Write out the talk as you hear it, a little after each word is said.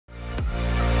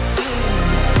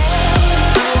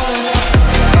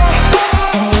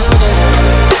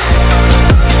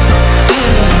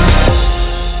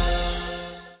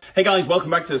Hey guys, welcome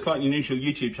back to the Slightly Unusual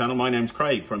YouTube channel. My name's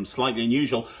Craig from Slightly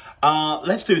Unusual.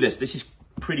 Let's do this. This is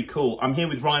pretty cool. I'm here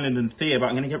with Ryland and Thea, but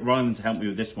I'm going to get Ryland to help me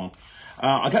with this one.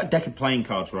 I got a deck of playing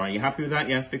cards, right? You happy with that?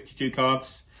 Yeah, 52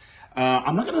 cards.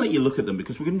 I'm not going to let you look at them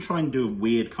because we're going to try and do a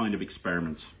weird kind of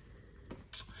experiment.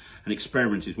 An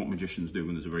experiment is what magicians do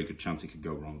when there's a very good chance it could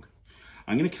go wrong.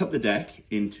 I'm going to cut the deck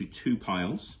into two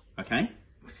piles, okay?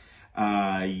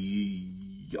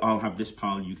 I'll have this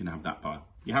pile, you can have that pile.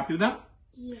 You happy with that?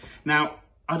 Yeah. Now,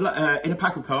 in a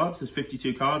pack of cards, there's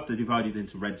 52 cards. They're divided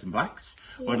into reds and blacks.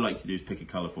 Yeah. What I'd like you to do is pick a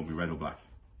colour for me, red or black.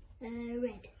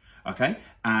 Red. Okay.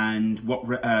 And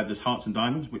there's hearts and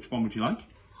diamonds. Which one would you like?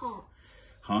 Hearts.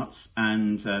 Hearts.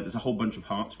 And there's a whole bunch of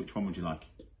hearts. Which one would you like?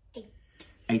 8.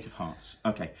 8 of hearts.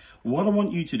 Okay. What I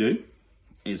want you to do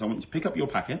is I want you to pick up your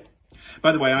packet.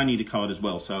 By the way, I need a card as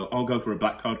well. So I'll go for a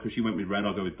black card because you went with red.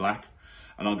 I'll go with black.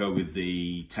 And I'll go with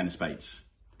the 10 of spades.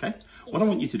 Okay. Yeah. What I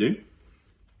want you to do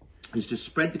is just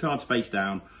spread the cards face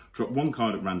down, drop one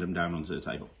card at random down onto the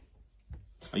table.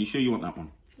 Are you sure you want that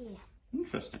one? Yeah.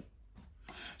 Interesting.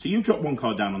 So you've dropped one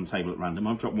card down on the table at random.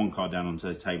 I've dropped one card down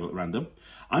onto the table at random.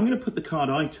 I'm going to put the card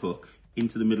I took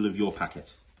into the middle of your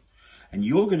packet. And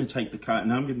you're going to take the card,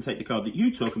 and I'm going to take the card that you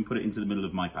took and put it into the middle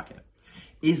of my packet.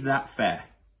 Is that fair?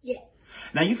 Yeah.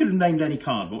 Now you could have named any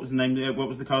card. What was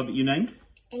the card that you named?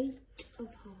 8 of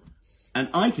hearts. And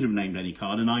I could have named any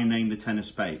card, and I named the 10 of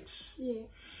spades. Yeah.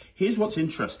 Here's what's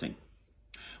interesting.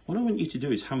 What I want you to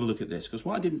do is have a look at this, because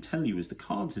what I didn't tell you is the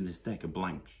cards in this deck are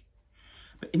blank.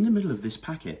 But in the middle of this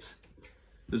packet,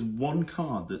 there's one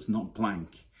card that's not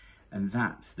blank, and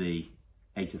that's the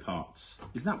 8 of hearts.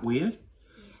 Isn't that weird?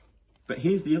 Yeah. But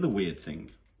here's the other weird thing.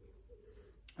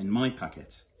 In my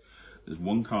packet, there's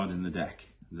one card in the deck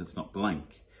that's not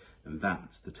blank, and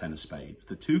that's the 10 of spades.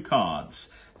 The two cards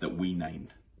that we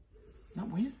named. Isn't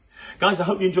that weird? Guys, I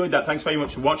hope you enjoyed that. Thanks very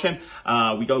much for watching.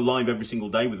 We go live every single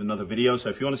day with another video. So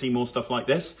if you want to see more stuff like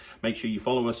this, make sure you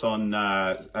follow us on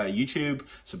YouTube,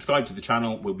 subscribe to the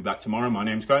channel. We'll be back tomorrow. My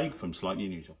name's Craig from Slightly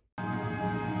Unusual.